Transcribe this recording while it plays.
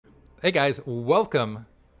Hey guys, welcome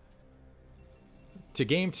to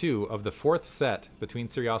game 2 of the 4th set between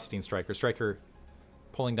Seriosity and Stryker. Stryker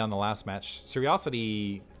pulling down the last match.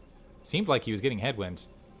 Seriosity seemed like he was getting headwind,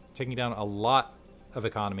 taking down a lot of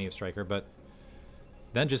economy of Stryker, but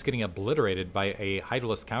then just getting obliterated by a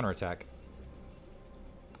Hydralisk counterattack.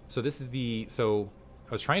 So this is I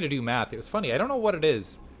was trying to do math. It was funny, I don't know what it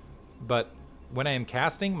is, but when I am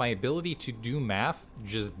casting, my ability to do math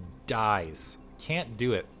just dies. Can't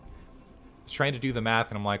do it. I was trying to do the math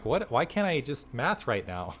and I'm like, what? Why can't I just math right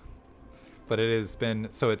now? But it has been,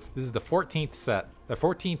 this is the 14th set, the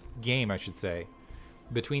 14th game, I should say,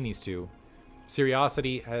 between these two.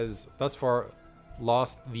 Seriosity has thus far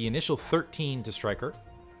lost the initial 13 to Stryker,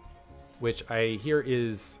 which I hear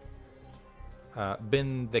is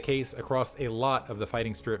been the case across a lot of the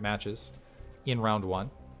Fighting Spirit matches in round 1,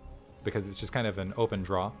 because it's just kind of an open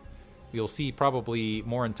draw. You'll see probably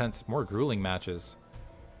more intense, more grueling matches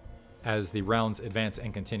as the rounds advance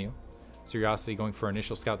and continue. Seriosity going for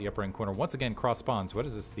initial scout the upper end corner. Once again, cross spawns. What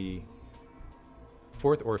is this, the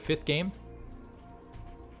 4th or 5th game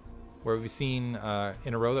where we've seen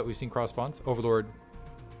in a row that we've seen cross spawns? Overlord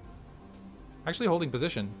actually holding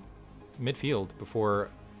position midfield before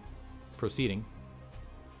proceeding.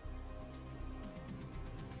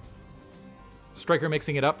 Stryker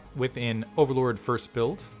mixing it up with an Overlord first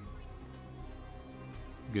build.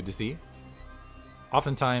 Good to see.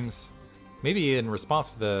 Oftentimes, maybe in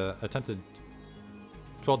response to the attempted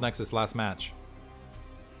 12 Nexus last match,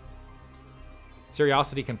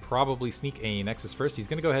 Seriosity can probably sneak a Nexus first. He's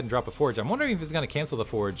going to go ahead and drop a Forge. I'm wondering if he's going to cancel the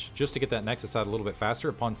Forge just to get that Nexus out a little bit faster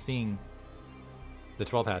upon seeing the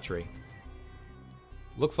 12th hatchery.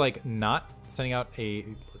 Looks like not sending out a...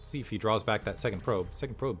 Let's see if he draws back that second probe.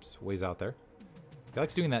 Second probe's ways out there. He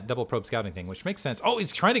likes doing that double probe scouting thing, which makes sense. Oh,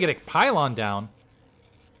 he's trying to get a pylon down.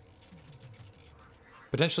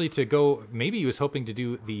 Potentially to go... Maybe he was hoping to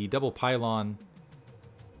do the double pylon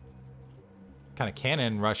kind of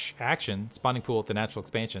cannon rush action. Spawning pool at the natural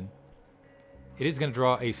expansion. It is going to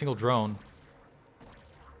draw a single drone.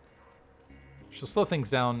 She'll slow things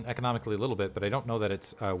down economically a little bit, but I don't know that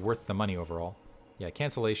it's worth the money overall. Yeah,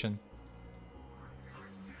 cancellation.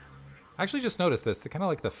 I actually just noticed this. Kind of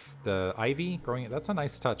like the ivy growing. That's a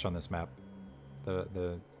nice touch on this map.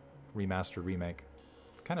 The remastered remake.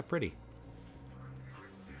 It's kind of pretty.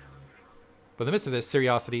 But in the midst of this,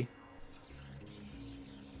 Seriosity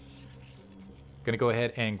gonna go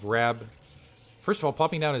ahead and grab. First of all,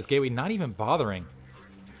 plopping down his gateway, not even bothering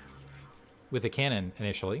with the cannon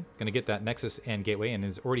initially. Gonna get that Nexus and gateway, and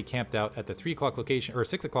is already camped out at the 3 o'clock location or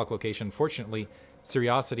 6 o'clock location. Fortunately,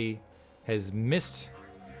 Seriosity has missed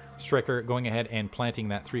Stryker going ahead and planting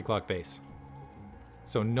that 3 o'clock base.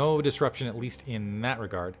 So no disruption, at least in that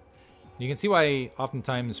regard. You can see why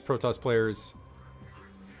oftentimes Protoss players,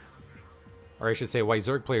 or I should say why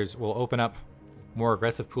Zerg players, will open up more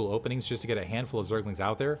aggressive pool openings just to get a handful of Zerglings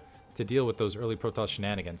out there to deal with those early Protoss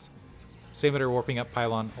shenanigans. Same matter warping up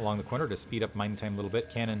pylon along the corner to speed up mining time a little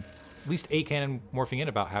bit. Cannon, at least a cannon morphing in,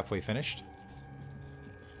 about halfway finished.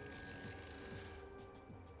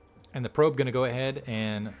 And the probe going to go ahead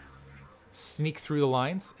and sneak through the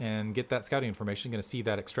lines and get that scouting information. Going to see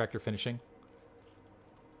that extractor finishing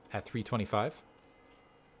at 325.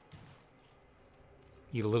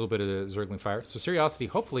 Eat a little bit of the Zergling fire. So Seriosity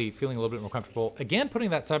hopefully feeling a little bit more comfortable. Again, putting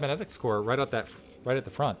that cybernetics core right at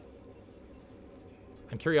the front.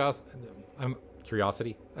 I have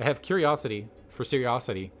curiosity for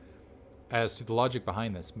Seriosity as to the logic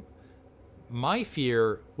behind this. My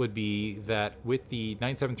fear would be that with the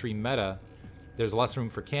 973 meta, there's less room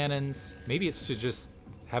for cannons. Maybe it's to just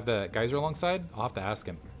have the geyser alongside. I'll have to ask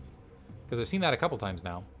him, because I've seen that a couple times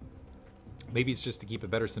now. Maybe it's just to keep a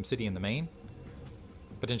better SimCity in the main.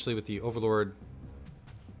 Potentially with the Overlord.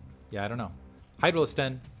 Yeah, I don't know. Hydralisk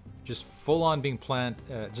Den, just full on being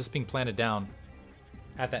planted down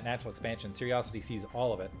at that natural expansion. Seriosity sees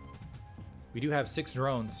all of it. We do have 6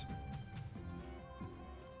 drones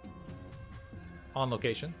on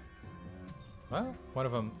location. Well, one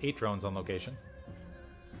of them 8 drones on location.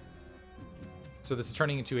 So this is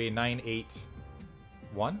turning into a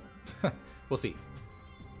 9-8-1. We'll see.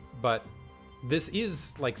 But this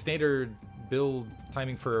is like standard build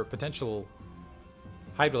timing for potential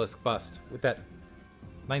Hydralisk bust with that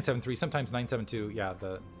 973, sometimes 972. Yeah,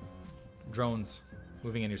 the drones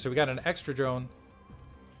moving in here. So we got an extra drone.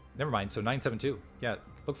 Never mind. So 972. Yeah,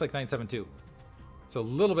 looks like 972. So a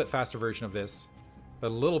little bit faster version of this, but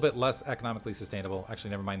a little bit less economically sustainable. Actually,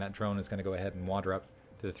 never mind. That drone is going to go ahead and wander up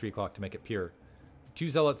to the 3 o'clock to make it pure. 2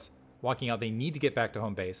 Zealots walking out. They need to get back to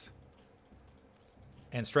home base.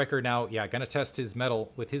 And Stryker now, yeah, going to test his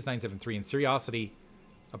mettle with his 973. And Seriosity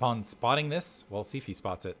Upon spotting this, well, see if he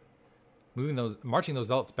spots it. Marching those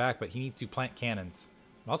zealots back, but he needs to plant cannons.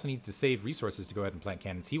 Also needs to save resources to go ahead and plant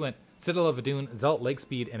cannons. He went Citadel of Adun, Zealot leg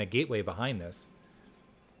speed, and a gateway behind this.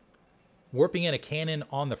 Warping in a cannon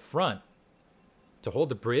on the front to hold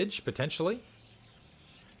the bridge, potentially.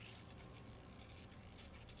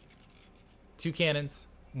 2 cannons,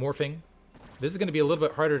 morphing. This is going to be a little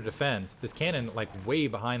bit harder to defend. This cannon, like, way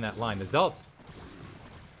behind that line. The Zealots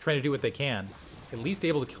trying to do what they can. At least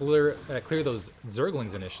able to clear those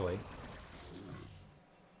Zerglings initially.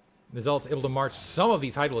 The Zealots able to march some of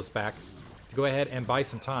these Hydralisks back to go ahead and buy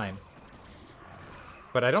some time.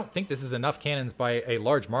 But I don't think this is enough cannons by a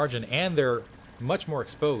large margin, and they're much more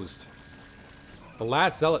exposed. The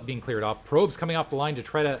last Zealot being cleared off. Probes coming off the line to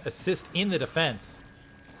try to assist in the defense.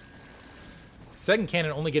 Second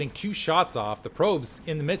cannon only getting 2 shots off. The Probes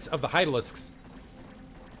in the midst of the Hydralisks.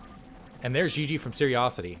 And there's GG from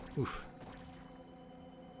Seriosity. Oof.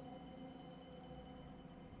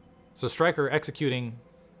 So Stryker executing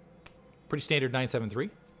pretty standard 973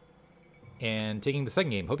 and taking the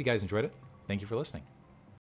second game. Hope you guys enjoyed it. Thank you for listening.